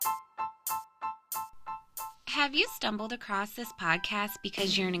Have you stumbled across this podcast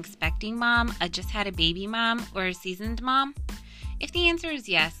because you're an expecting mom, a just had a baby mom, or a seasoned mom? If the answer is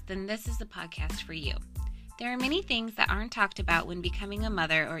yes, then this is the podcast for you. There are many things that aren't talked about when becoming a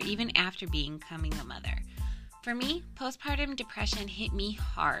mother or even after becoming a mother. For me, postpartum depression hit me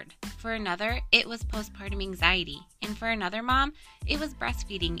hard. For another, it was postpartum anxiety. And for another mom, it was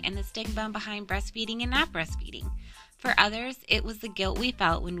breastfeeding and the stigma behind breastfeeding and not breastfeeding. For others, it was the guilt we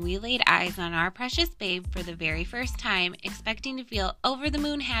felt when we laid eyes on our precious babe for the very first time, expecting to feel over the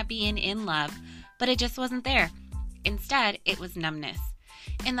moon happy and in love, but it just wasn't there. Instead, it was numbness.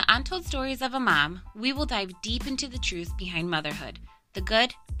 In the Untold Stories of a Mom, we will dive deep into the truths behind motherhood, the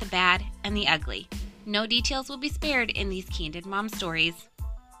good, the bad, and the ugly. No details will be spared in these candid mom stories.